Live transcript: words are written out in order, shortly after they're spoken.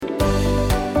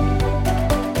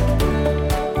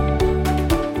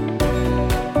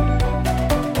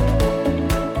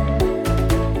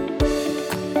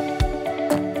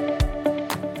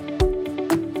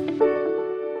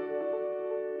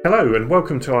Hello and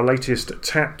welcome to our latest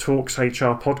TAT Talks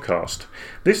HR podcast.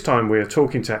 This time we are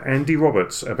talking to Andy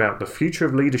Roberts about the future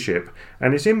of leadership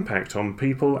and its impact on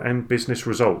people and business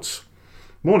results.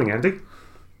 Morning, Andy.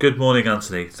 Good morning,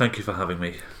 Anthony. Thank you for having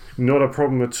me. Not a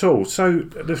problem at all. So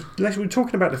we're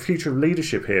talking about the future of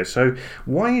leadership here. So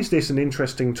why is this an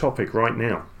interesting topic right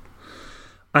now?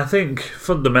 I think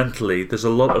fundamentally there's a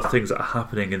lot of things that are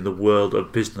happening in the world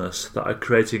of business that are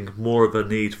creating more of a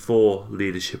need for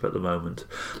leadership at the moment.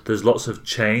 There's lots of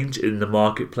change in the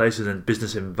marketplace and in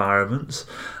business environments,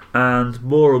 and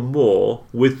more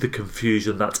with the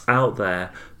confusion that's out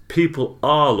there, people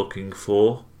are looking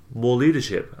for more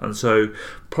leadership. And so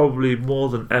probably more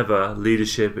than ever,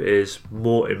 leadership is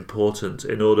more important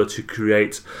in order to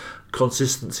create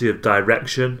consistency of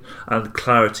direction and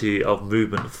clarity of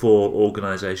movement for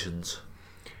organisations.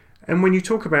 And when you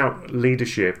talk about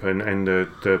leadership and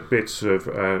the bits of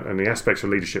and the aspects of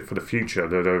leadership for the future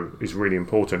that is really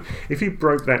important, if you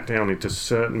broke that down into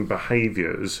certain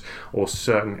behaviours or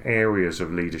certain areas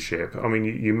of leadership, I mean,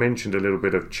 you mentioned a little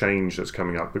bit of change that's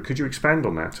coming up, but could you expand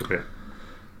on that a bit?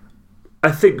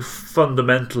 I think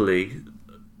fundamentally,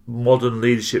 modern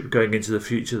leadership going into the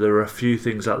future, there are a few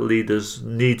things that leaders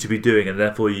need to be doing, and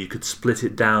therefore you could split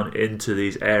it down into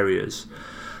these areas.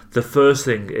 The first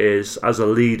thing is, as a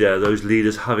leader, those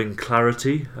leaders having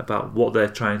clarity about what they're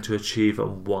trying to achieve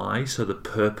and why, so the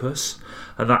purpose,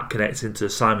 and that connects into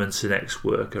Simon Sinek's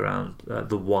work around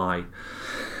the why.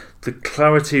 The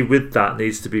clarity with that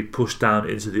needs to be pushed down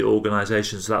into the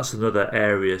organisation, so that's another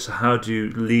area. So how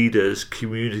do leaders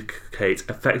communicate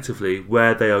effectively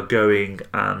where they are going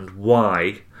and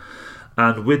why?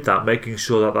 And with that, making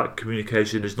sure that that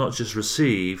communication is not just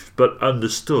received, but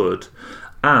understood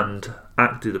and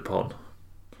acted upon.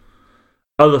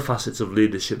 Other facets of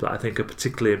leadership that I think are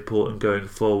particularly important going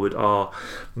forward are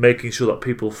making sure that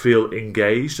people feel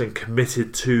engaged and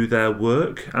committed to their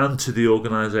work and to the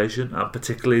organisation, and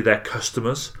particularly their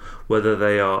customers, whether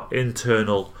they are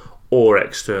internal or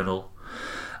external.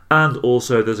 And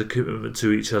also there's a commitment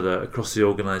to each other across the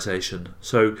organisation.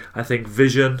 So I think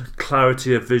vision,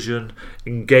 clarity of vision,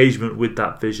 engagement with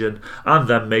that vision, and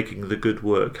then making the good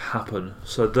work happen.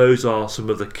 So those are some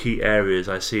of the key areas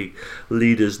I see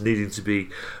leaders needing to be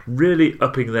really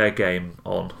upping their game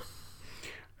on.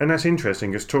 And that's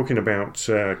interesting, because talking about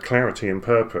clarity and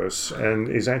purpose and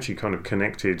is actually kind of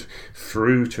connected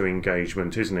through to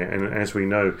engagement, isn't it? And as we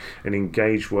know, an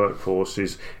engaged workforce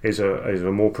is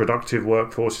a more productive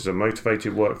workforce, is a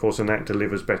motivated workforce, and that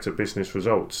delivers better business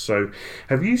results. So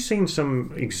have you seen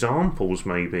some examples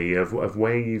maybe of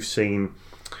where you've seen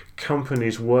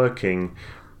companies working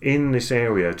in this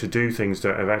area to do things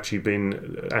that have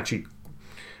actually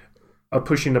are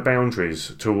pushing the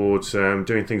boundaries towards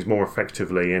doing things more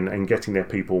effectively and getting their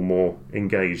people more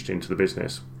engaged into the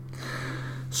business?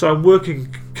 So I'm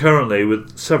working currently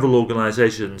with several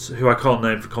organisations who I can't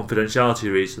name for confidentiality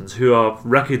reasons, who have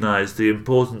recognised the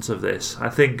importance of this. I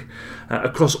think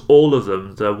across all of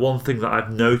them, the one thing that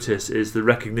I've noticed is the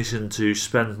recognition to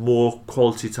spend more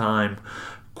quality time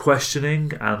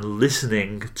questioning and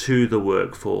listening to the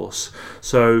workforce.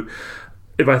 So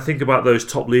if I think about those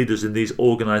top leaders in these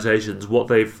organisations, what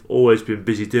they've always been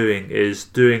busy doing is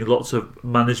doing lots of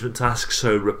management tasks,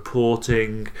 so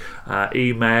reporting,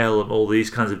 email, and all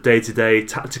these kinds of day-to-day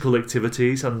tactical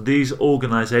activities. And these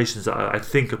organisations that I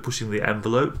think are pushing the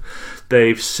envelope,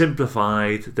 they've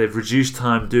simplified, they've reduced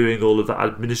time doing all of that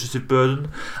administrative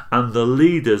burden, and the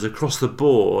leaders across the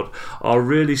board are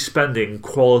really spending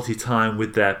quality time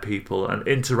with their people and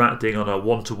interacting on a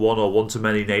one-to-one or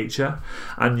one-to-many nature,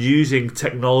 and using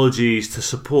technologies to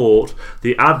support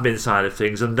the admin side of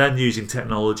things, and then using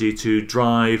technology to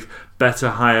drive better,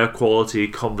 higher quality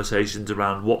conversations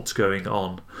around what's going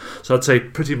on. So I'd say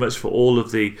pretty much for all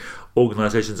of the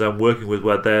organisations I'm working with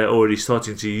where they're already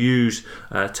starting to use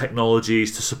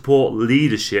technologies to support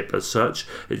leadership as such,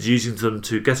 it's using them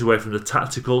to get away from the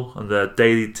tactical and the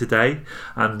daily today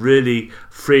and really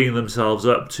freeing themselves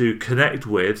up to connect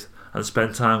with and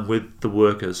spend time with the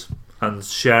workers and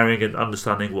sharing and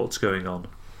understanding what's going on.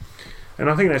 And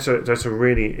I think that's a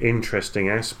really interesting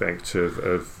aspect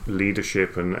of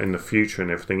leadership and the future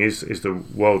and everything is the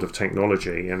world of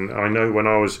technology. And I know when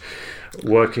I was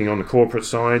working on the corporate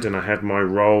side and I had my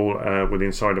role within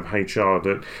inside of HR,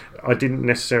 that I didn't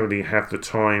necessarily have the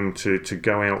time to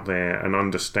go out there and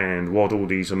understand what all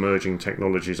these emerging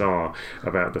technologies are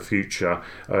about the future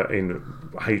in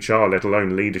HR, let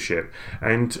alone leadership.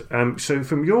 And so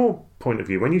from your point of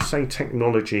view, when you say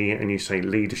technology and you say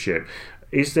leadership,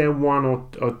 is there one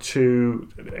or two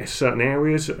certain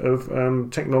areas of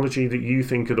technology that you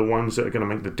think are the ones that are going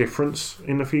to make the difference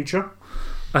in the future?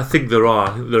 I think there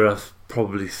are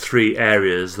probably 3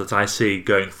 areas that I see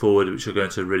going forward which are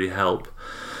going to really help.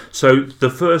 So the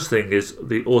first thing is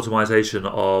the automation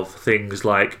of things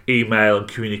like email and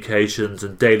communications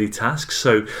and daily tasks.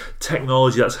 So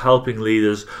technology that's helping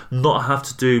leaders not have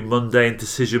to do mundane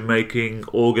decision making,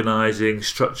 organising,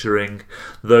 structuring,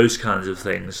 those kinds of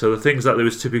things. So the things that they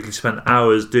would typically spend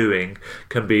hours doing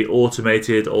can be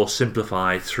automated or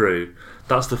simplified through.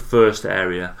 That's the first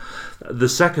area. The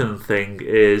second thing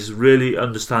is really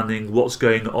understanding what's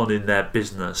going on in their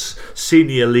business.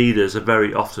 Senior leaders are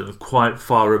very often quite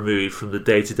far removed from the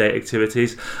day-to-day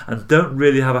activities and don't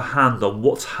really have a hand on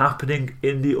what's happening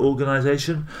in the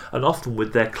organisation and often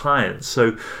with their clients.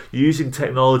 So using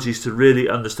technologies to really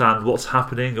understand what's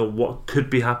happening and what could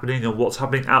be happening and what's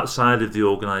happening outside of the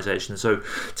organisation. So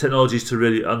technologies to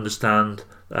really understand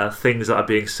things that are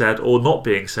being said or not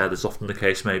being said, as often the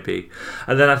case may be.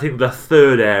 And then I think the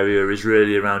third area is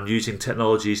really around using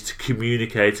technologies to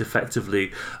communicate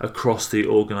effectively across the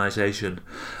organisation.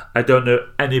 I don't know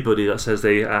anybody that says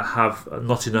they have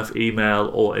not enough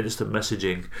email or instant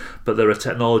messaging, but there are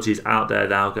technologies out there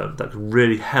now that can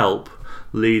really help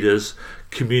leaders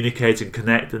communicate and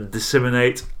connect and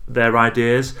disseminate their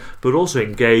ideas, but also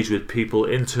engage with people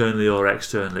internally or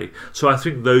externally. So I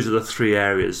think those are the 3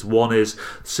 areas. One is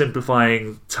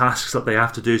simplifying tasks that they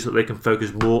have to do so that they can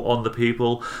focus more on the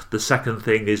people. The second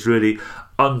thing is really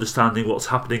understanding what's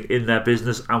happening in their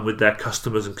business and with their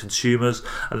customers and consumers.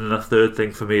 And then the third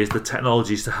thing for me is the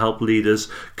technologies to help leaders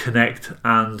connect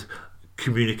and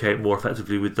communicate more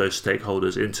effectively with those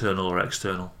stakeholders, internal or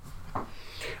external.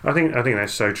 I think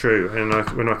that's so true.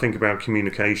 And when I think about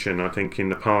communication, I think in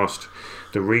the past,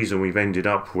 the reason we've ended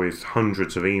up with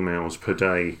hundreds of emails per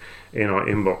day in our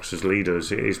inbox as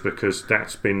leaders is because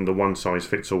that's been the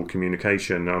one-size-fits-all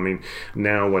communication. I mean,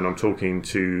 now when I'm talking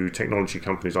to technology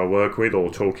companies I work with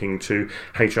or talking to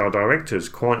HR directors,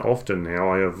 quite often now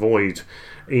I avoid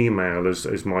email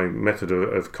as my method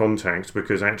of contact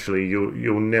because actually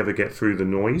you'll never get through the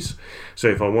noise. So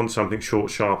if I want something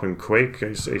short, sharp and quick,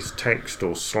 it's text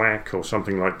or Slack or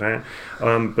something like that.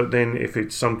 But then if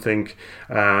it's something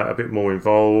a bit more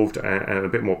involved and a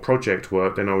bit more project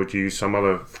work, then I would use some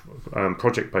other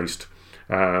project-based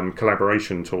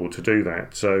collaboration tool to do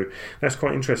that. So that's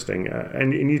quite interesting.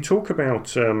 And you talk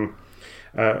about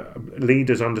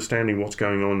leaders understanding what's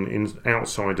going on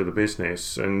outside of the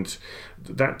business, and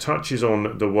that touches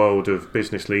on the world of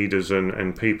business leaders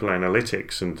and people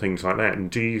analytics and things like that.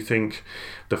 And do you think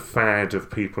the fad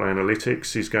of people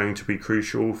analytics is going to be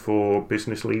crucial for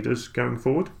business leaders going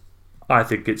forward? I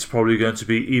think it's probably going to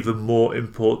be even more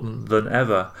important than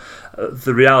ever.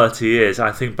 The reality is,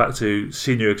 I think back to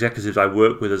senior executives I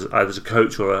work with either as a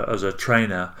coach or as a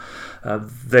trainer.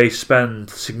 They spend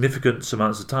significant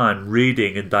amounts of time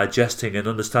reading and digesting and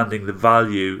understanding the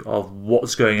value of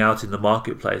what's going out in the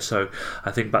marketplace. So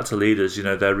I think back to leaders,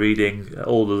 they're reading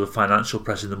all of the financial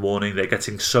press in the morning, they're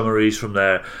getting summaries from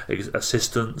their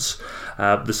assistants.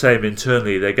 The same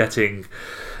internally, they're getting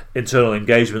internal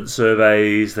engagement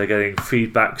surveys, they're getting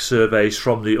feedback surveys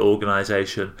from the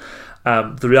organisation.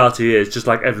 The reality is, just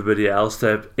like everybody else,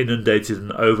 they're inundated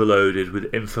and overloaded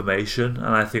with information,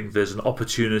 and I think there's an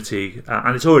opportunity,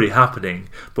 and it's already happening,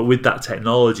 but with that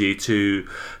technology to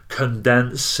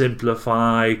condense,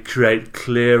 simplify, create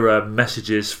clearer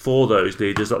messages for those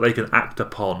leaders that they can act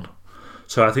upon.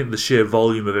 So I think the sheer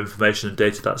volume of information and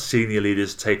data that senior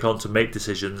leaders take on to make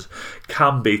decisions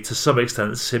can be to some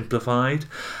extent simplified,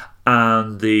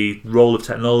 and the role of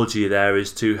technology there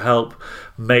is to help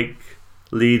make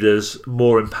leaders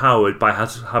more empowered by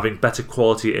having better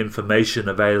quality information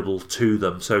available to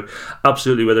them. So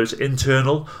absolutely, whether it's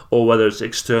internal or whether it's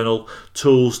external,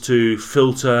 tools to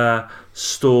filter,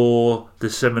 store,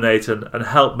 disseminate and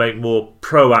help make more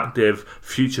proactive,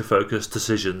 future-focused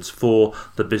decisions for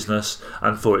the business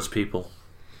and for its people.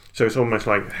 So it's almost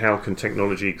like, how can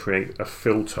technology create a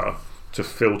filter to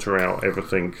filter out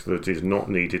everything that is not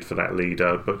needed for that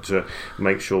leader, but to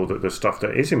make sure that the stuff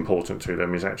that is important to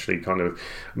them is actually kind of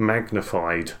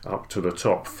magnified up to the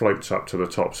top, floats up to the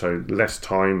top, so less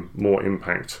time, more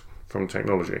impact from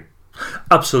technology?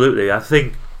 Absolutely. I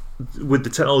think with the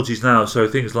technologies now, so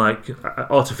things like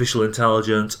artificial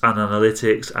intelligence and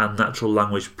analytics and natural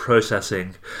language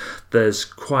processing, there's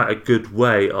quite a good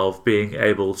way of being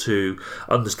able to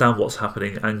understand what's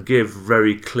happening and give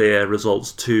very clear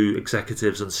results to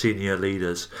executives and senior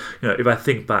leaders. If I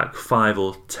think back 5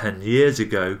 or 10 years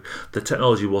ago, the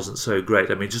technology wasn't so great.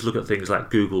 I mean, just look at things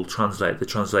like Google Translate. The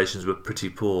translations were pretty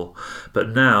poor. But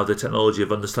now the technology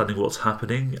of understanding what's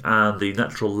happening and the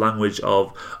natural language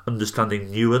of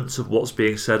understanding nuance of what's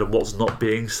being said and what's not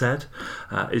being said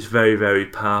is very, very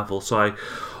powerful. So I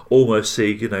almost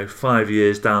see, 5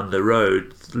 years down the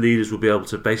road, leaders will be able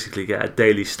to basically get a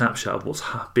daily snapshot of what's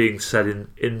being said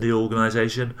in the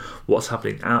organisation, what's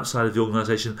happening outside of the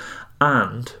organisation,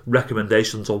 and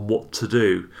recommendations on what to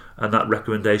do. And that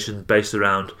recommendation based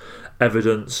around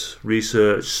evidence,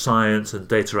 research, science, and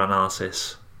data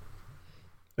analysis.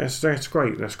 That's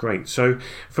great. That's great. So,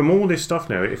 from all this stuff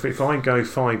now, if I go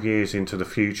 5 years into the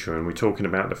future, and we're talking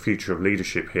about the future of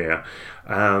leadership here,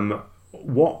 I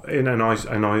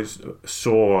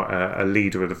saw a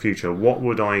leader of the future, what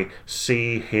would I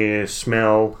see, hear,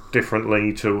 smell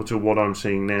differently to what I'm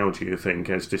seeing now, do you think,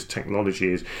 as this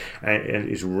technology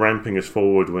is ramping us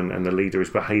forward and the leader is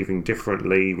behaving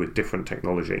differently with different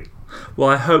technology? Well,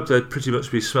 I hope they'd pretty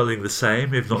much be smelling the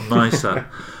same, if not nicer.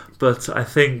 But I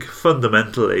think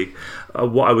fundamentally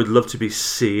what I would love to be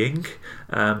seeing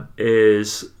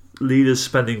is leaders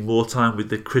spending more time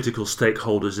with the critical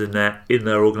stakeholders in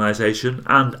their organisation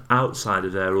and outside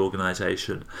of their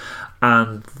organisation.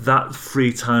 And that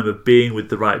free time of being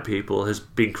with the right people has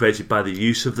been created by the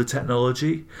use of the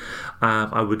technology.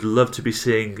 I would love to be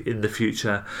seeing in the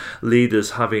future leaders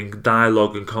having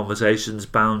dialogue and conversations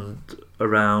bound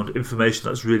around information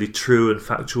that's really true and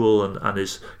factual and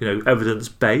is evidence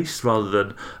based rather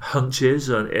than hunches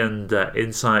and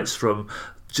insights from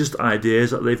just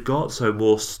ideas that they've got, so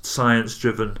more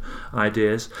science-driven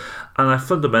ideas. And I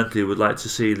fundamentally would like to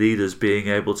see leaders being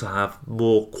able to have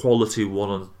more quality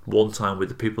one-on-one time with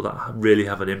the people that really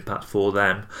have an impact for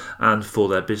them and for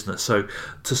their business. So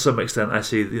to some extent, I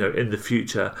see, in the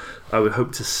future, I would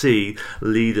hope to see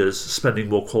leaders spending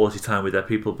more quality time with their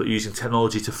people, but using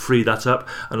technology to free that up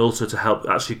and also to help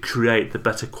actually create the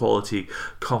better quality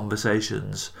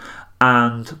conversations.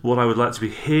 And what I would like to be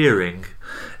hearing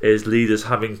is leaders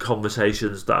having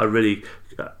conversations that are really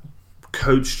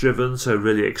coach-driven, so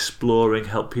really exploring,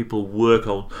 help people work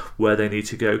on where they need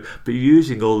to go, but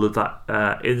using all of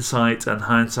that insight and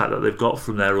hindsight that they've got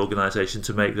from their organisation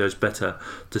to make those better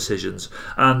decisions.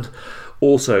 And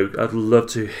also, I'd love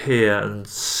to hear and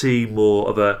see more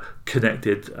of a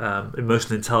connected,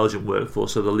 emotionally intelligent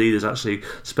workforce, so the leaders actually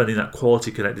spending that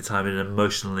quality connected time in an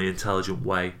emotionally intelligent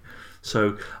way.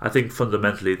 So I think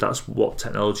fundamentally that's what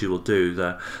technology will do.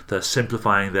 They're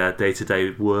simplifying their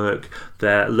day-to-day work,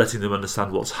 they're letting them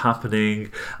understand what's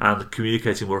happening, and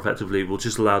communicating more effectively will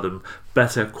just allow them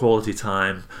better quality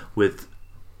time with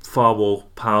far more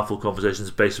powerful conversations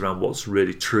based around what's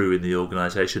really true in the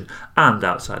organisation and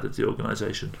outside of the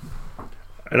organisation.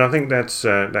 And I think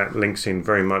that links in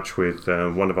very much with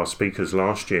one of our speakers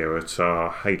last year at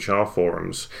our HR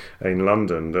forums in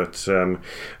London,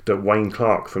 that Wayne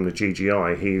Clark from the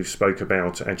GGI, he spoke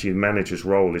about actually the manager's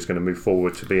role is going to move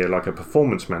forward to be like a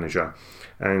performance manager.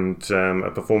 And a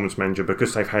performance manager,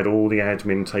 because they've had all the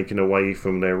admin taken away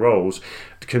from their roles,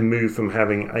 can move from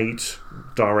having 8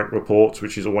 direct reports,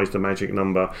 which is always the magic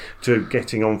number, to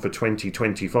getting on for 20,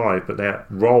 25. But their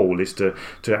role is to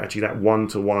actually that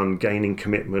one-to-one gaining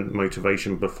commitment,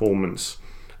 motivation, performance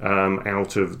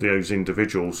out of those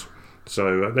individuals.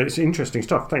 So it's interesting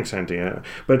stuff. Thanks, Andy.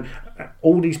 But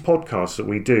all these podcasts that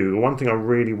we do, the one thing I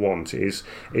really want is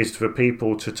for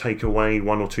people to take away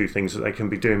 1 or 2 things that they can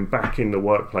be doing back in the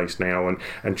workplace now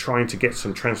and trying to get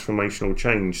some transformational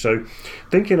change. So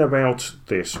thinking about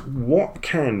this, what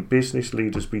can business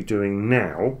leaders be doing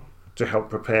now to help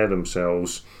prepare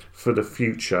themselves for the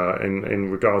future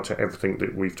in regard to everything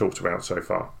that we've talked about so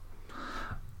far?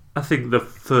 I think the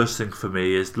first thing for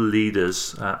me is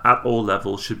leaders at all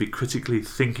levels should be critically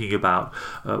thinking about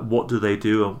what do they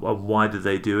do and why do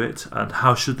they do it and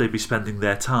how should they be spending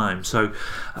their time. So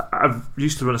I've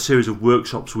used to run a series of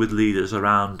workshops with leaders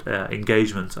around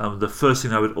engagement, and the first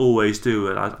thing I would always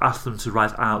do, I'd ask them to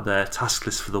write out their task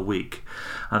list for the week,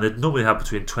 and they'd normally have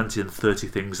between 20 and 30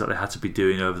 things that they had to be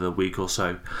doing over the week or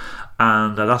so.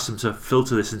 And I'd ask them to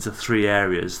filter this into 3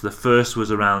 areas. The first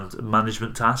was around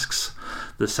management tasks,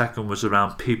 the second was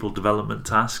around people development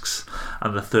tasks,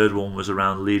 and the third one was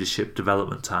around leadership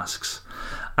development tasks.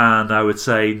 And I would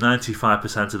say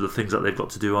 95% of the things that they've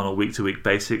got to do on a week-to-week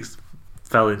basis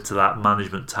fell into that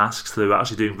management tasks. They were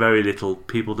actually doing very little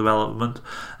people development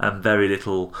and very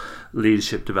little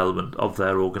leadership development of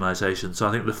their organisation. So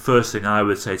I think the first thing I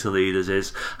would say to leaders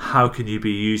is, how can you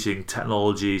be using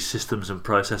technology, systems and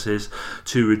processes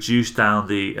to reduce down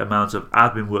the amount of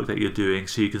admin work that you're doing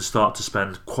so you can start to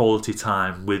spend quality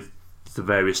time with the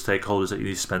various stakeholders that you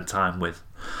need to spend time with.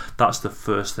 That's the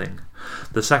first thing.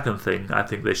 The second thing I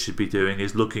think they should be doing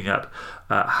is looking at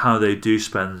how they do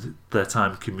spend their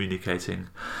time communicating.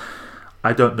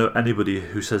 I don't know anybody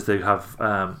who says they have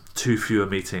too fewer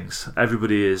meetings.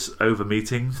 Everybody is over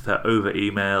meetings, they're over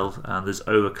email, and there's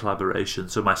over collaboration.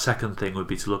 So my second thing would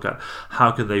be to look at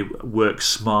how can they work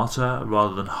smarter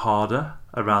rather than harder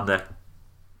around their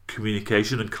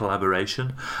communication and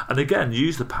collaboration. And again,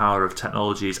 use the power of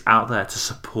technologies out there to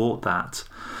support that.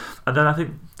 And then I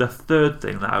think the third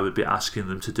thing that I would be asking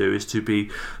them to do is to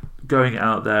be going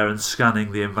out there and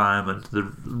scanning the environment,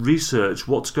 the research,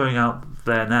 what's going out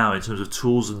there now in terms of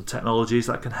tools and technologies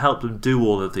that can help them do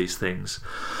all of these things.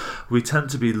 We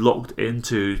tend to be locked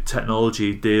into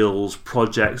technology deals,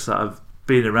 projects that have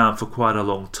been around for quite a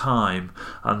long time,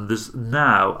 and there's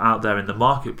now out there in the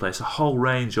marketplace a whole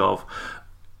range of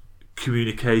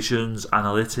communications,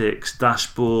 analytics,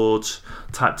 dashboards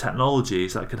type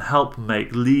technologies that can help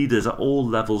make leaders at all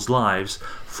levels' lives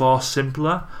far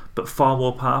simpler but far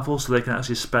more powerful, so they can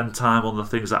actually spend time on the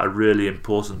things that are really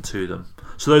important to them.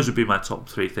 So those would be my top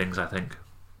 3 things, I think.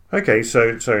 Okay, so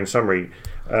in summary,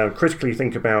 critically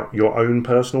think about your own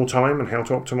personal time and how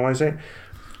to optimize it.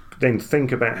 Then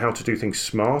think about how to do things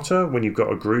smarter when you've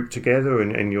got a group together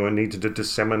and you're needed to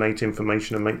disseminate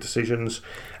information and make decisions,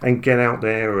 and get out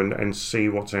there and see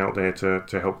what's out there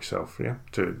to help yourself,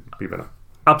 to be better.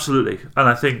 Absolutely. And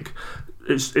I think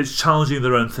it's challenging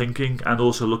their own thinking, and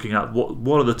also looking at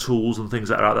what are the tools and things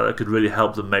that are out there that could really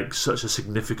help them make such a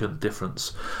significant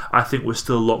difference. I think we're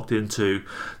still locked into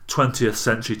 20th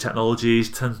century technologies,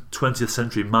 20th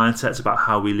century mindsets about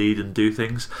how we lead and do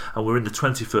things, and we're in the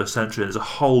 21st century, and there's a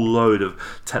whole load of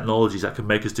technologies that can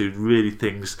make us do really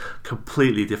things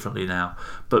completely differently now.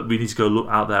 But we need to go look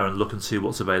out there and look and see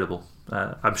what's available.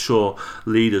 I'm sure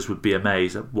leaders would be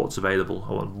amazed at what's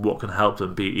available and what can help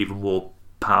them be even more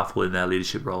powerful in their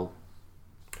leadership role.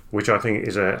 Which I think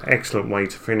is an excellent way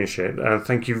to finish it.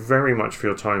 Thank you very much for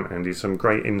your time, Andy. Some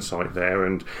great insight there.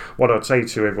 And what I'd say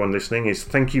to everyone listening is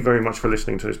thank you very much for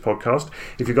listening to this podcast.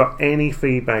 If you've got any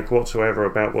feedback whatsoever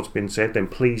about what's been said, then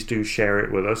please do share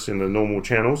it with us in the normal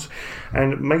channels.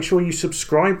 And make sure you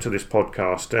subscribe to this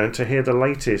podcast to hear the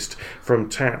latest from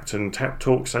Tapt and Tapt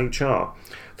Talks HR.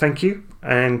 Thank you,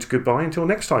 and goodbye until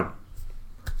next time.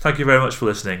 Thank you very much for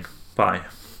listening. Bye.